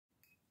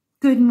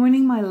Good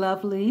morning, my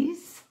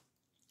lovelies.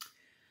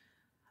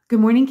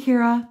 Good morning,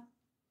 Kira.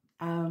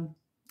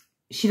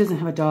 She doesn't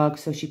have a dog,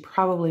 so she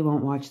probably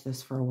won't watch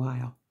this for a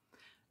while.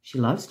 She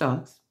loves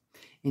dogs,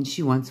 and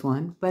she wants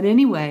one. But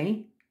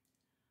anyway,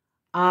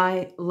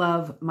 I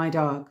love my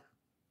dog.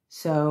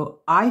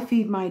 So I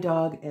feed my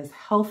dog as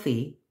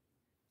healthy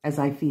as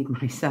I feed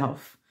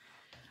myself.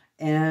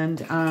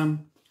 And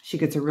she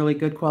gets a really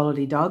good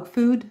quality dog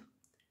food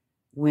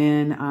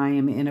when I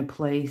am in a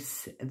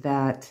place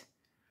that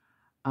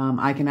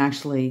I can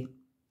actually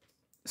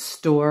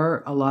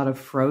store a lot of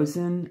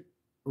frozen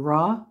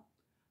raw.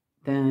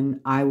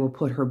 Then I will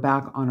put her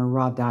back on a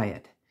raw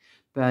diet.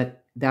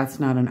 But that's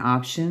not an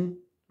option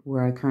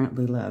where I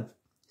currently live.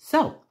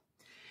 So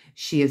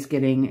she is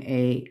getting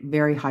a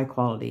very high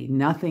quality,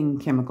 nothing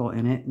chemical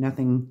in it, no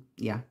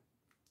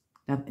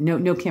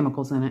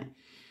chemicals in it.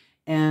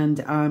 And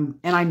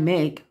I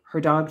make her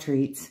dog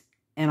treats,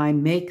 and I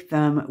make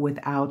them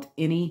without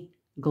any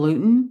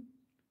gluten,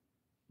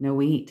 no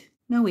wheat,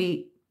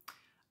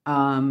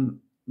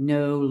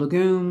 no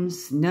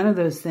legumes, none of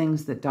those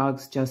things that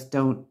dogs just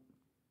don't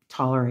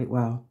tolerate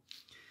well.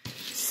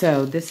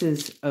 So this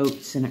is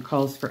oats, and it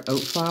calls for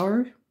oat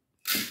flour.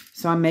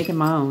 So I'm making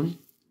my own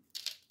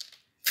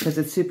because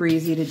it's super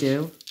easy to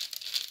do.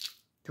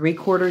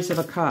 3/4 of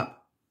a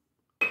cup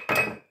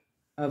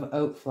of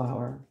oat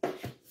flour,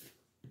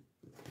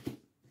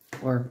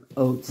 or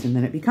oats, and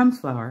then it becomes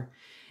flour.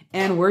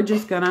 And we're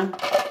just gonna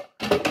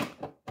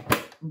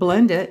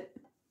blend it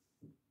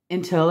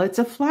until it's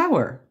a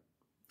flour.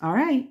 All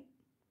right.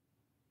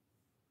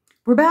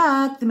 We're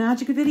back. The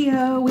magic of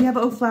video. We have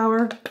oat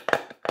flour.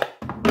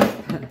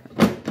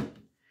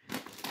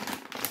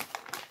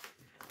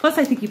 Plus,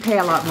 I think you pay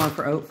a lot more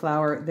for oat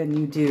flour than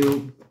you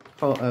do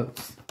whole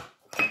oats.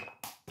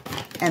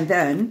 And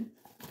then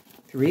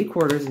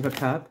 3/4 of a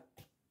cup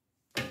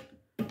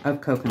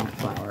of coconut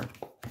flour.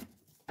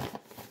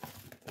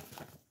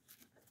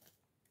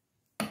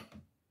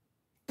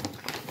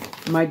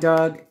 My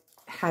dog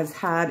has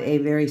had a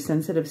very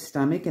sensitive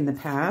stomach in the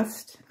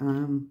past,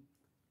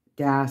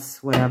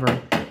 gas,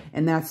 whatever,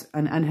 and that's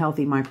an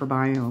unhealthy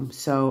microbiome.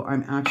 So I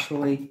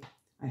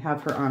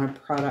have her on a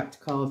product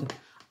called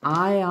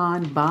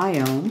Ion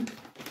Biome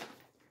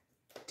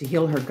to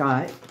heal her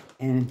gut,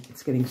 and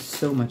it's getting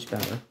so much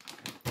better.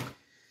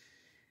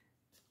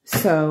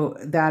 So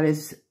that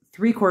is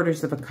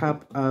 3/4 of a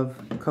cup of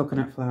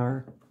coconut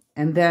flour.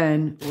 And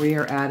then we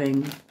are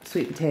adding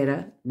sweet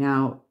potato.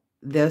 Now,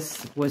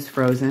 this was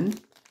frozen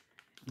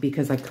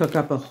because I cook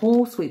up a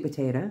whole sweet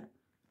potato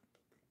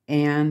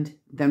and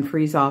then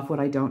freeze off what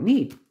I don't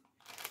need.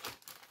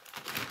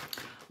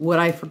 What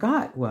I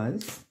forgot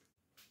was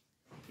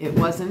it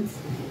wasn't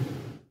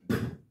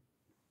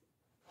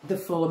the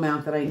full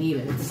amount that I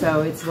needed.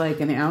 So it's like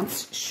 1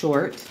 ounce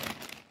short,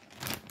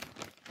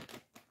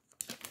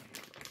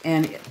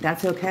 and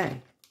that's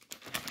okay.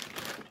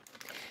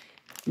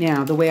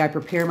 Now, the way I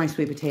prepare my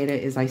sweet potato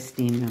is I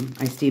steam them.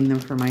 I steam them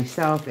for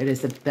myself. It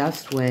is the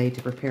best way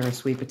to prepare a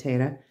sweet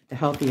potato, the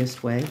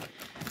healthiest way.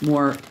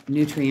 More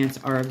nutrients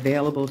are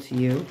available to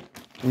you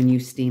when you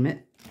steam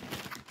it.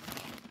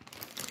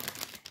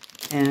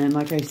 And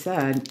like I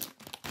said,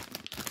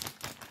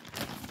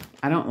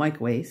 I don't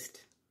like waste.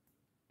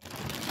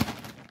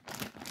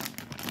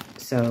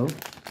 So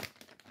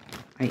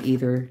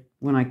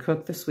when I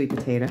cook the sweet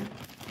potato,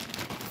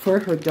 for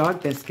her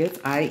dog biscuits,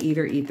 I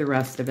either eat the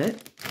rest of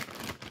it,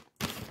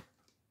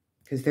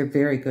 because they're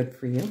very good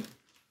for you,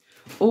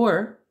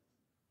 or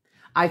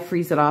I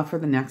freeze it off for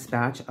the next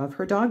batch of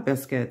her dog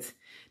biscuits.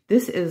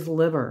 This is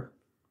liver,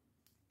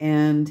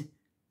 and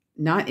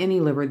not any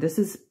liver. This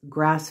is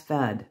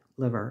grass-fed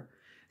liver.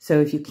 So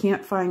if you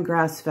can't find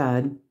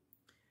grass-fed,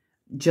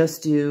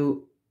 just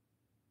do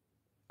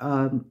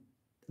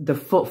the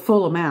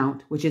full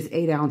amount, which is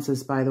 8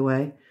 ounces, by the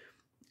way.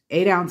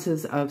 8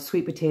 ounces of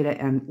sweet potato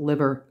and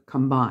liver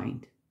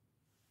combined.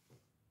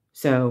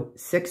 So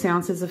 6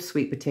 ounces of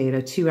sweet potato,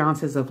 2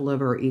 ounces of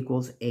liver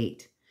equals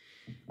 8.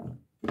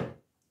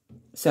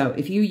 So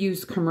if you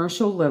use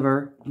commercial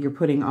liver, you're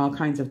putting all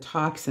kinds of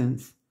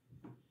toxins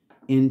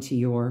into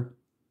your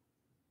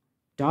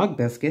dog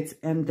biscuits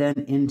and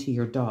then into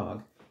your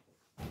dog.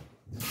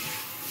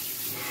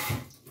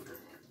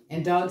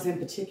 And dogs in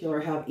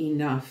particular have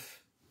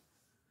enough,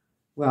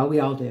 well, we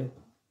all do,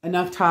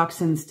 enough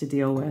toxins to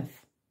deal with.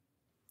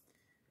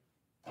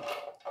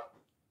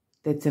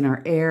 It's in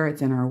our air,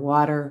 it's in our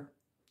water.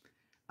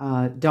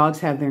 Dogs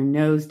have their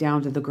nose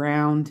down to the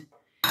ground,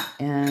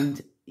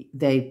 and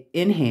they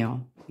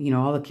inhale,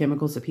 all the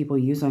chemicals that people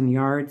use on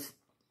yards.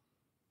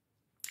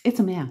 It's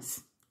a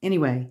mess.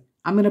 Anyway,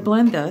 I'm going to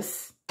blend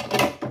this,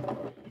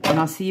 and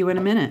I'll see you in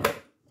a minute.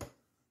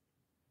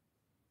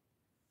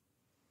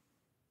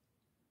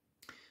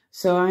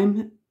 So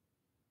I'm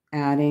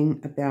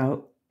adding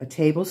about a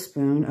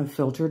tablespoon of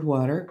filtered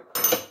water,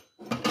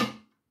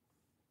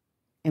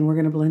 and we're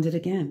going to blend it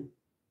again.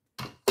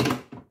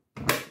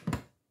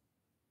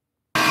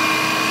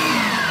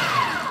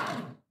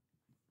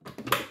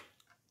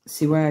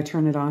 See why I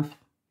turn it off?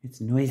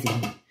 It's noisy.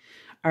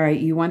 All right,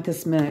 you want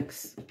this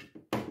mix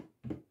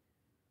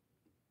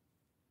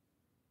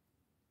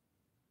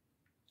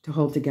to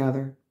hold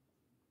together.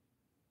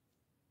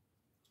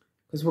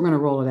 Because we're going to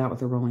roll it out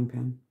with a rolling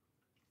pin.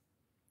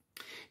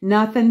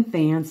 Nothing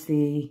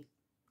fancy,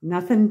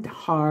 nothing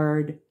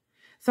hard.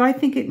 So I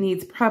think it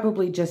needs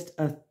probably just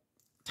a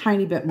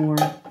tiny bit more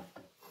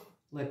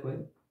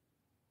liquid.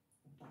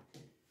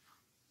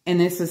 And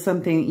this is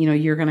something, you know,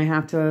 you're going to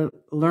have to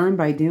learn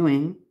by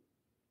doing.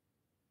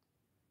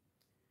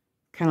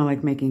 Kind of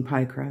like making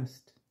pie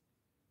crust,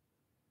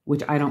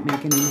 which I don't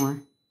make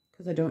anymore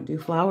because I don't do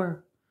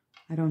flour.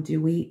 I don't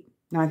do wheat,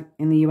 not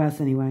in the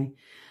US anyway.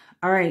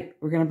 All right,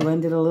 we're going to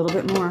blend it a little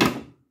bit more.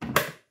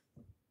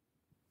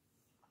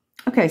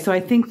 Okay, so I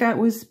think that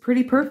was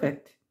pretty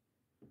perfect.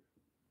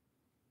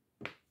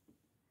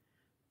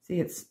 See,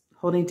 it's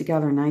holding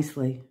together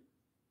nicely.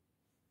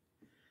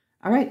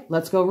 All right,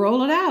 let's go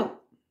roll it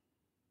out.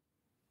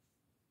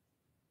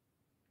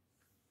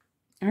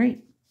 All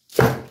right.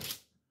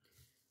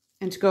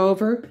 And to go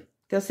over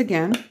this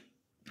again.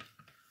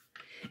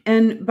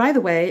 And by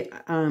the way,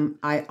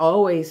 I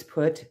always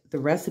put the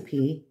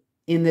recipe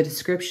in the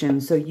description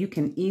so you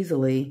can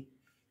easily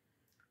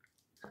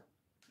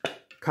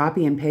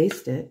copy and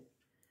paste it,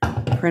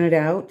 print it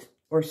out,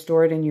 or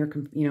store it in your,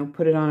 you know,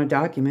 put it on a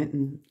document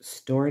and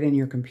store it in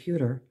your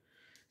computer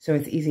so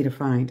it's easy to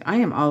find. I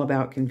am all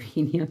about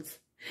convenience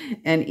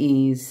and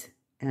ease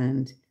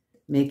and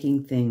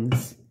making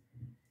things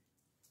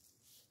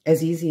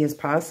as easy as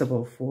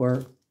possible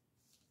for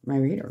my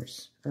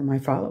readers or my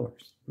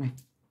followers,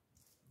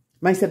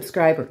 my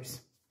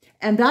subscribers.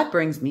 And that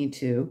brings me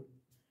to,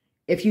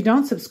 if you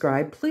don't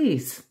subscribe,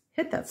 please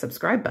hit that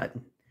subscribe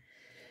button.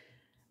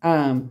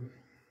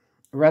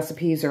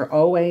 Recipes are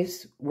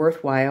always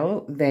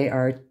worthwhile. They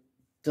are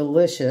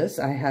delicious.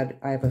 I have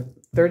a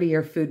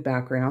 30-year food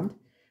background,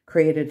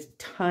 created a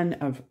ton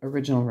of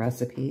original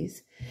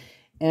recipes,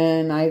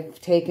 and I've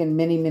taken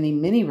many, many,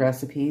 many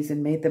recipes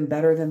and made them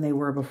better than they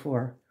were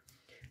before.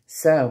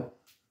 So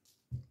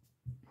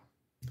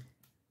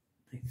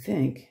I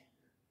think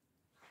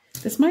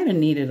this might have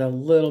needed a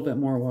little bit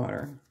more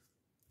water,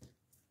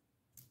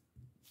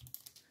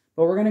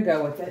 but we're going to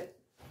go with it.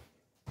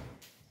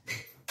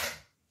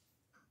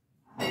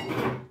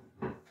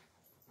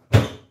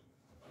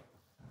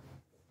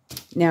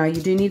 Now,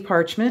 you do need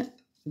parchment,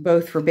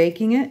 both for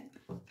baking it.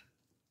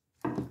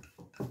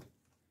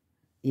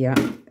 Yeah,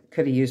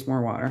 could have used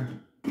more water.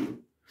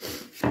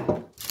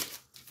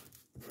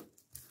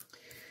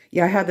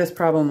 Yeah, I had this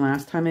problem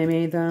last time I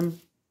made them,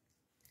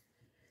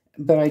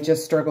 but I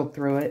just struggled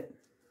through it.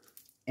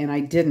 And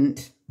I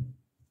didn't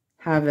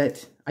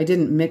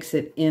mix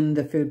it in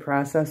the food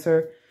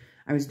processor.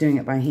 I was doing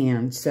it by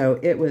hand. So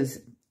it was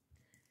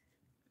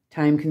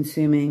time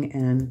consuming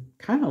and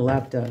kind of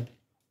left a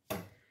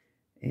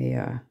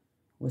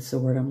what's the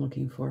word I'm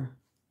looking for?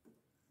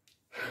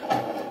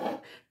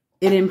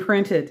 It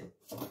imprinted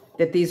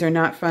that these are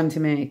not fun to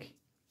make.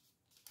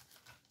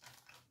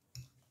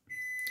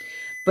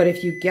 But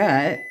if you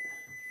get,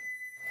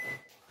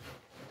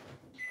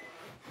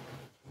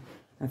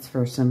 that's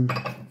for some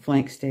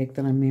flank steak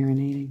that I'm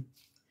marinating.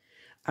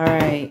 All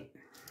right.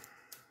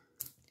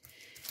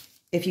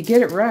 If you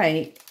get it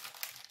right,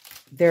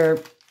 they're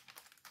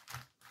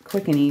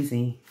quick and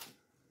easy.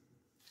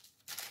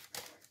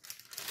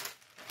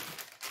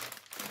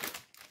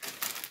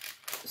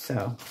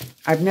 So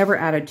I've never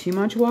added too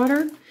much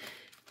water.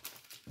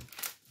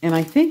 And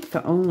I think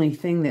the only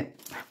thing that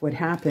would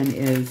happen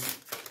is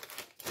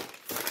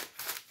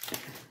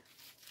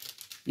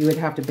you would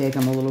have to bake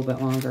them a little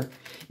bit longer.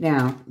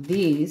 Now,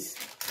 these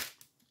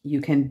you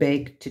can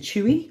bake to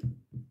chewy,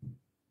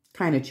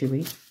 kind of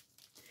chewy,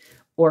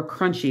 or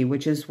crunchy,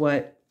 which is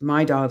what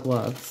my dog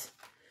loves.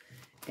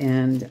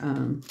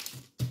 And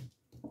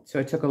so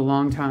it took a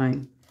long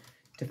time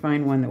to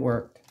find one that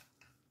worked.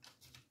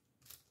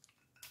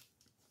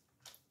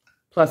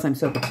 Plus, I'm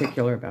so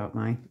particular about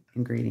my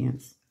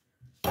ingredients.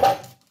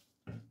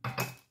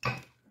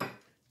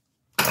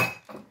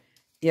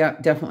 Yeah,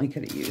 definitely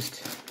could have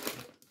used.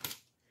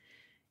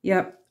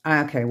 Yep.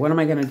 Okay, what am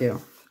I going to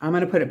do? I'm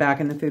going to put it back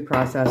in the food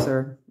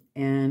processor,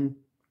 and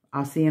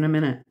I'll see you in a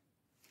minute.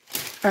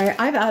 All right,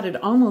 I've added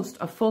almost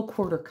a full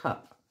quarter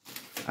cup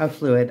of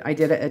fluid. I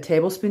did it a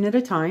tablespoon at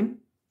a time.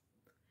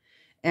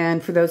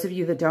 And for those of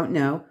you that don't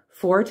know,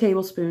 4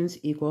 tablespoons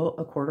equal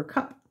a quarter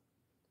cup.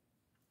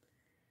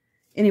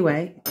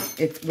 Anyway,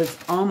 it was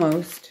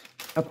almost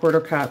a quarter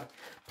cup.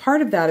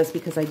 Part of that is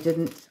because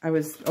I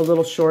was a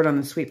little short on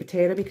the sweet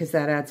potato because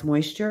that adds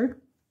moisture.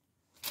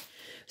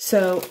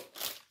 So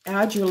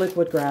add your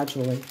liquid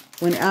gradually.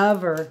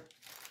 Whenever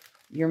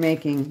you're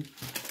making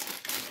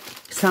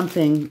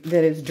something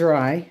that is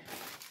dry,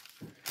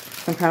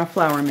 some kind of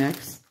flour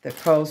mix that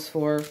calls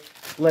for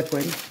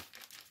liquid,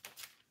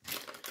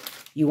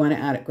 you want to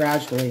add it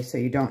gradually so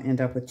you don't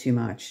end up with too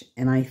much.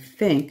 And I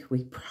think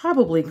we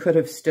probably could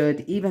have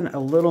stood even a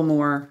little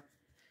more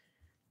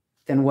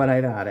than what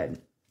I've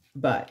added.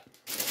 But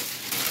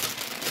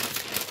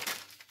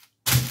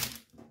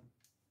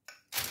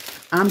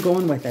I'm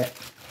going with it.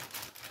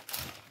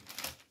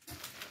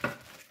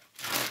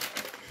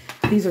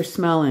 These are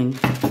smelling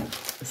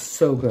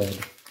so good.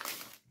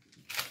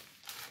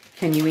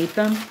 Can you eat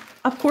them?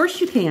 Of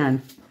course you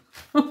can.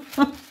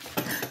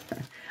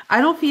 I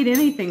don't feed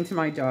anything to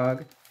my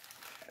dog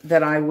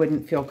that I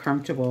wouldn't feel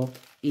comfortable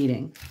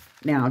eating.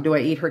 Now, do I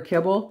eat her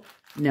kibble?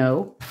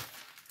 No.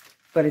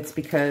 But it's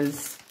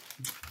because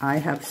I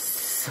have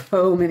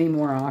so many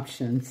more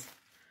options.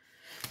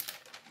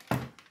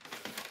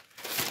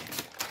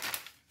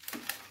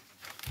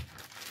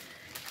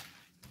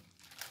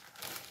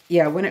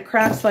 Yeah, when it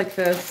cracks like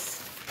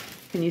this,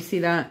 can you see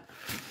that?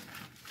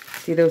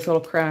 See those little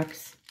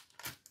cracks?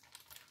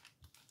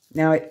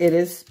 Now, it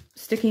is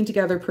sticking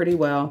together pretty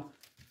well.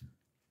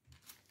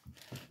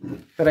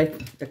 But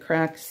the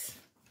cracks,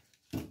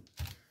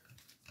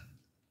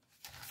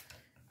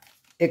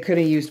 it could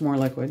have used more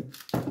liquid.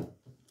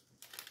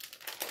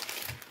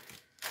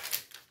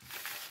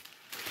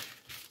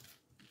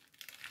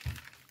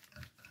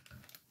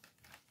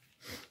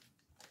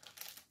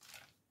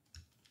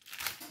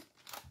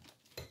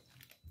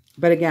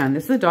 But again,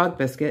 this is a dog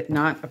biscuit,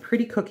 not a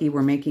pretty cookie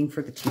we're making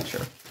for the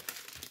teacher.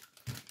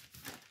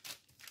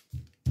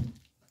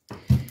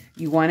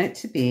 You want it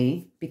to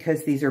be,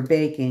 because these are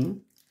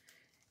baking,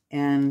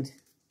 and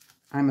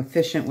I'm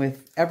efficient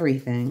with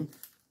everything,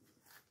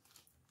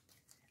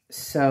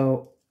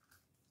 so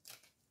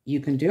you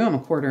can do them a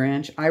 1/4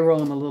 inch. I roll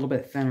them a little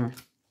bit thinner,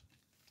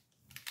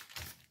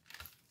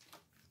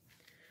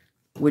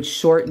 which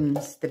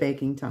shortens the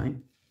baking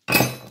time.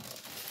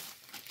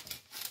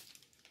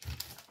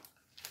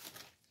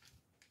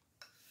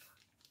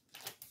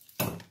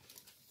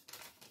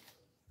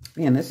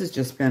 Man, this has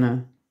just been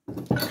a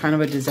kind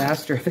of a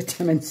disaster of a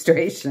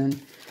demonstration.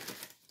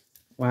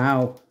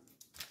 Wow.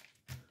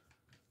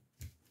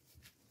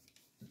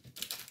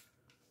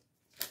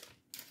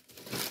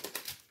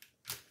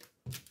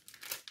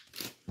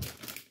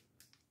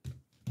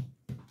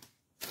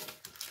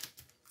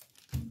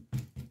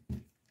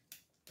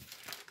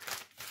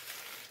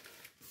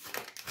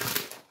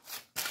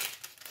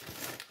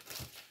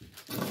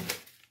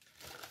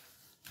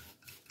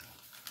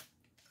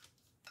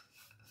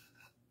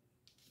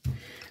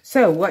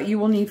 So what you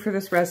will need for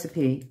this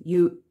recipe,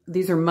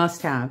 these are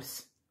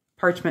must-haves: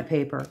 parchment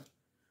paper,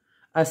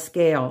 a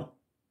scale,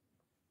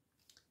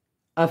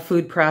 a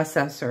food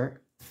processor,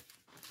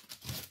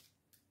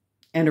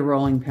 and a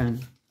rolling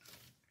pin.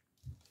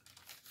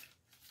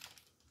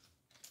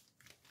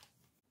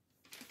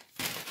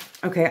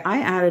 Okay, I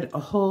added a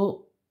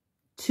whole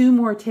 2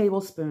 more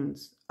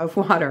tablespoons of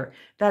water.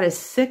 That is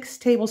 6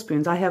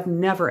 tablespoons. I have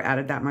never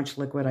added that much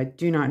liquid. I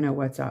do not know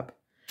what's up.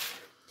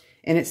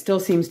 And it still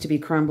seems to be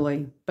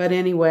crumbly. But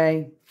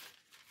anyway,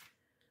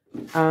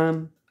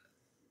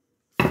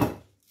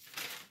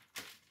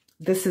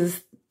 this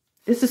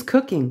is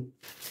cooking.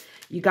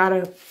 You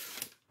gotta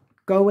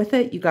go with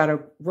it. You gotta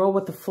roll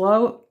with the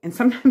flow. And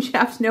sometimes you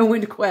have to know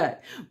when to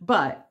quit.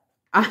 But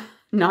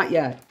not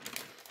yet.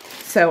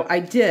 So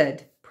I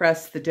did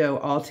press the dough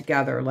all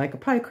together like a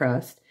pie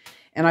crust.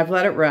 And I've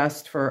let it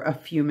rest for a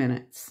few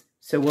minutes.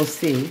 So we'll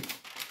see.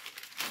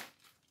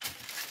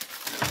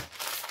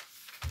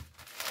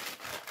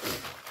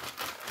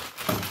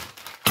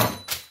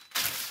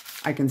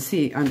 I can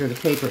see under the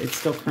paper it's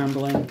still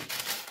crumbling,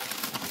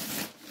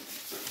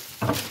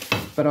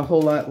 but a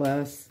whole lot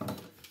less.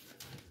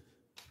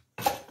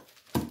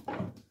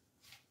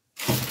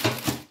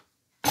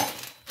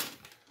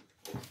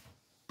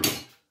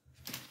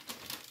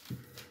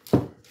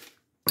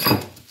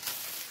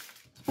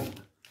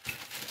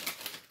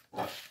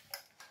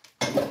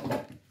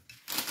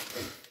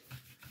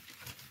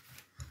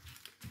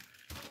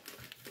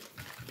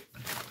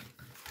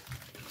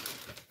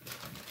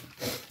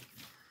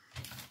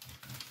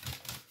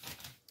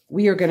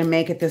 We are going to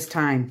make it this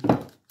time.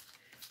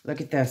 Look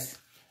at this.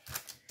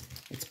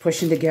 It's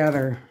pushing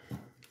together.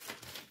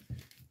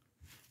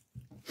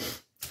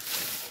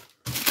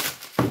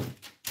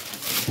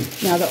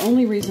 Now, the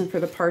only reason for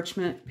the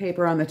parchment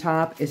paper on the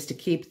top is to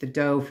keep the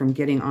dough from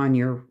getting on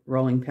your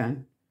rolling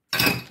pin.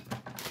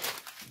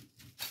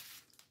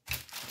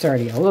 It's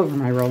already all over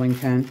my rolling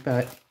pin,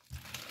 but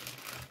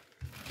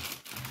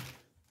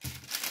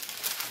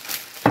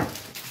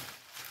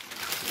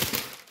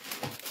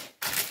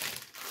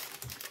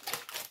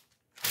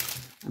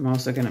I'm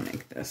also going to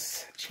make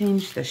this,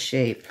 change the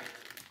shape.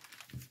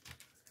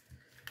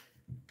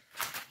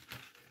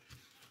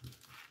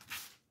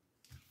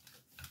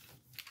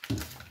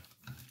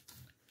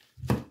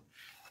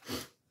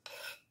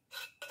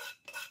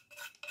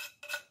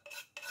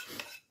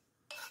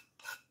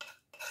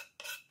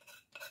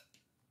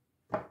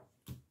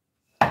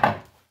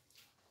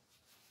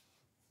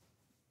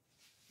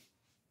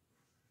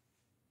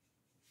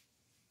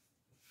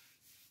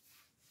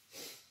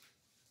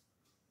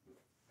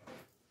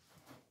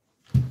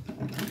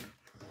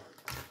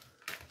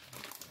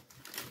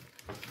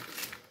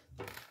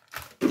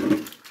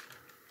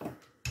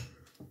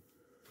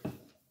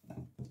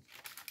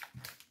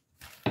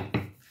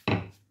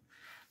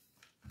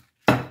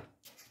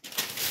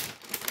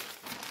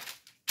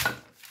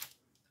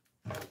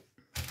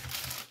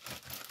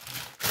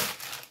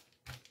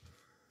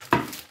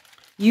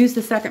 Use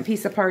the second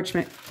piece of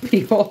parchment,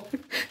 people.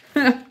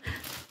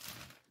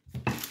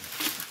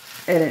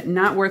 And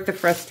not worth the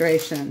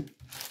frustration.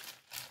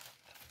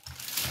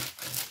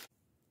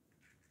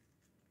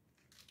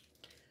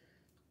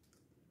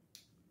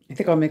 I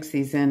think I'll mix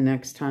these in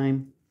next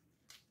time.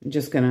 I'm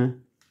just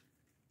going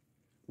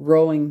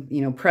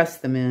to press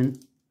them in.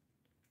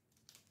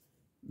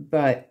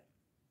 But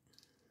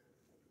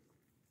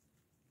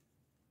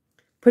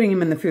putting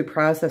them in the food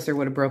processor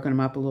would have broken them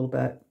up a little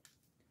bit.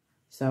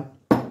 So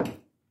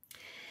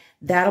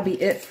that'll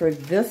be it for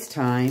this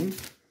time.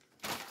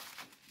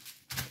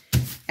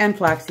 And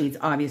flax seeds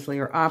obviously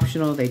are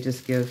optional. They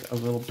just give a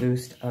little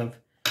boost of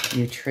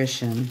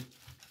nutrition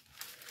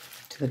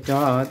to the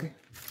dog.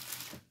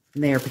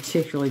 And they are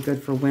particularly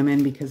good for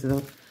women because of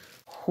the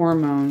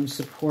hormone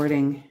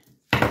supporting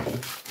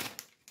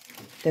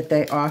that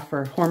they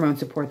offer, hormone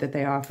support that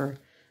they offer.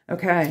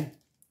 Okay,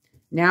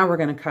 now we're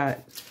going to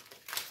cut.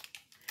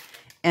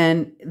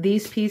 And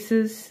these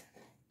pieces,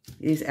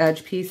 these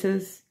edge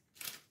pieces,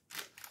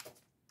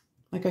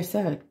 like I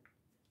said,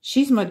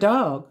 she's my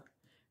dog.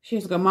 She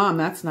has to go, Mom,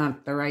 that's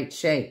not the right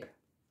shape.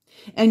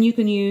 And you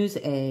can use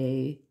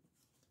a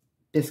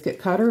biscuit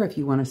cutter if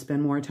you want to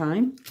spend more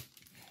time.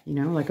 You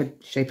know, like a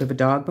shape of a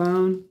dog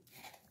bone.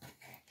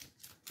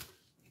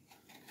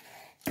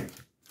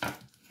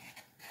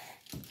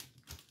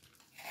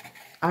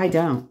 I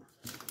don't.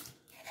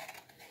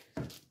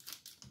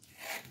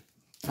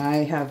 I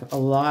have a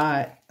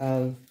lot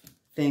of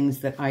things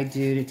that I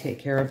do to take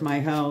care of my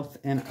health,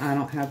 and I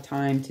don't have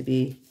time to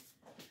be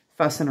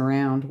fussing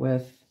around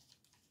with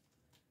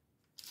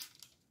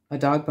a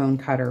dog bone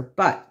cutter.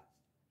 But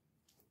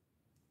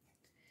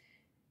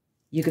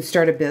you could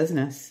start a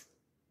business.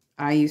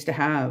 I used to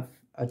have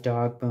a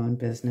dog bone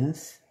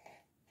business.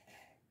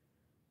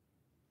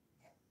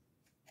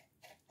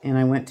 And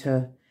I went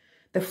to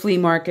the flea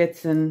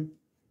markets and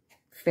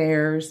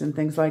fairs and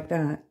things like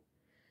that.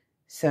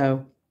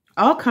 So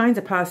all kinds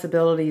of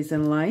possibilities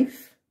in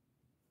life.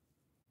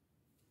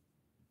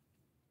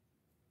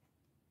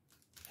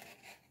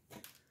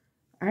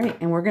 All right,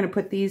 and we're going to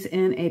put these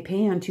in a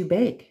pan to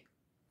bake.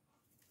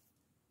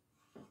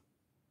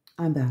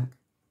 I'm back.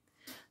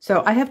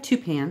 So I have 2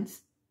 pans.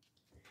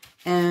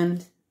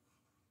 And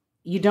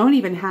you don't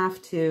even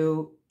have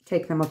to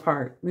take them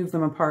apart, move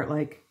them apart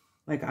like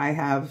I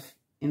have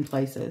in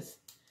places.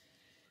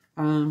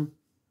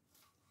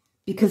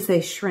 Because they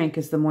shrink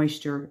as the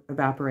moisture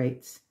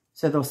evaporates.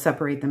 So they'll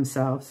separate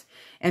themselves.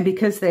 And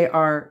because they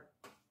are,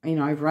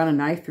 I've run a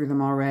knife through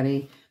them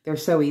already, they're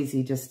so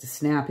easy just to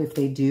snap if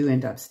they do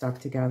end up stuck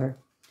together.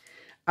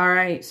 All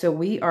right, so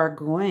we are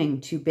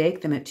going to bake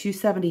them at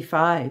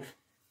 275,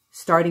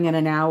 starting in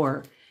an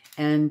hour.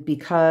 And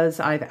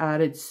because I've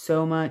added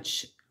so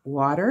much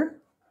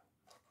water,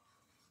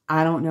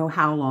 I don't know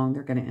how long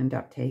they're going to end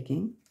up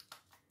taking,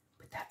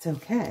 but that's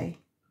okay.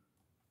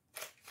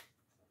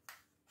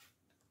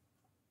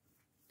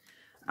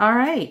 All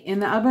right, in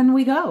the oven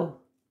we go.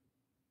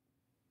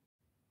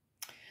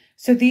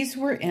 So these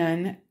were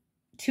in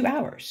 2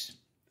 hours,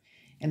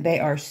 and they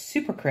are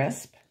super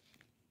crisp,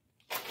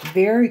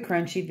 very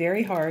crunchy,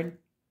 very hard.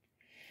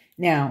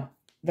 Now,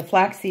 the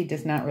flaxseed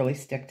does not really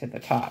stick to the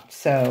top,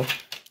 so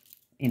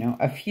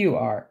a few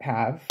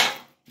have,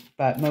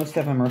 but most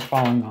of them are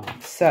falling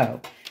off.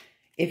 So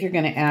if you're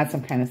going to add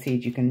some kind of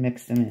seed, you can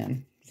mix them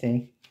in.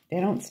 See,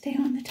 they don't stay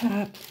on the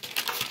top.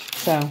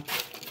 So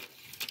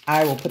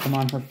I will put them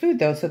on her food,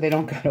 though, so they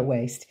don't go to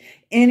waste.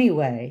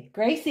 Anyway,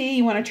 Gracie,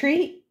 you want a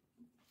treat?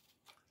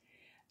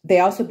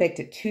 They also baked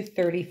at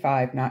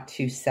 235, not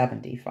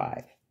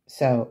 275.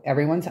 So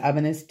everyone's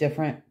oven is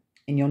different,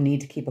 and you'll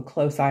need to keep a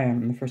close eye on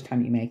them the first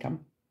time you make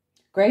them.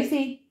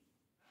 Gracie?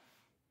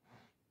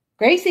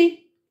 Gracie?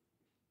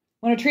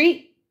 Want a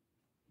treat?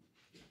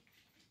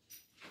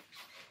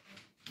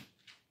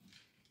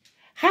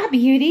 Hi,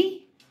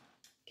 beauty.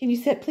 Can you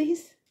sit,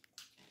 please?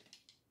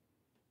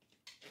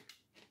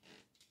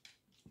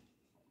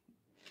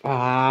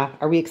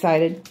 Are we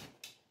excited?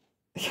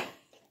 Hear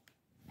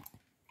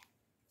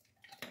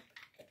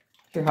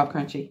how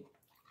crunchy.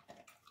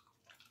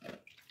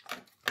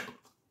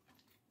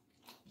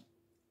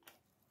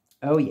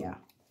 Oh, yeah.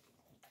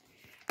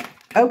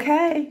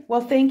 Okay.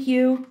 Well, thank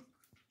you.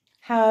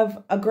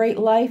 Have a great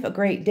life, a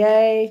great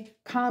day.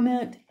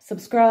 Comment,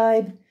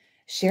 subscribe,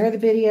 share the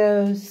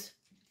videos,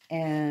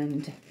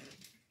 and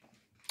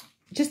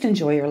just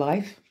enjoy your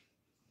life.